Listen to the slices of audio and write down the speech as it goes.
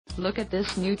Look at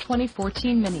this new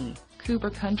 2014 Mini Cooper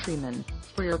Countryman.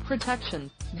 For your protection,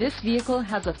 this vehicle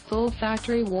has a full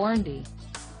factory warranty.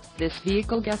 This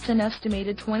vehicle gets an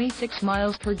estimated 26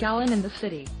 miles per gallon in the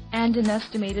city, and an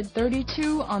estimated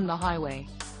 32 on the highway.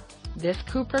 This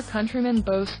Cooper Countryman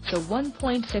boasts a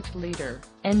 1.6-liter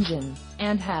engine,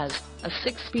 and has a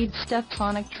 6-speed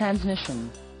Steptronic transmission.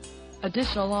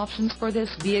 Additional options for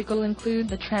this vehicle include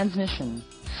the transmission,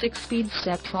 6-speed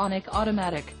Steptronic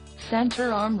automatic, center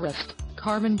armrest,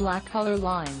 carbon black color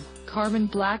line, carbon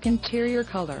black interior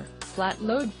color, flat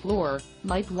load floor,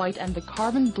 light white and the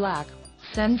carbon black,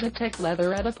 Senzatec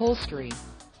leatherette upholstery.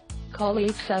 Call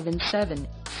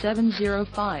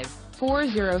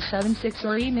 877-705-4076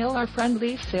 or email our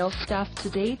friendly sales staff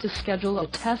today to schedule a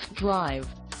test drive.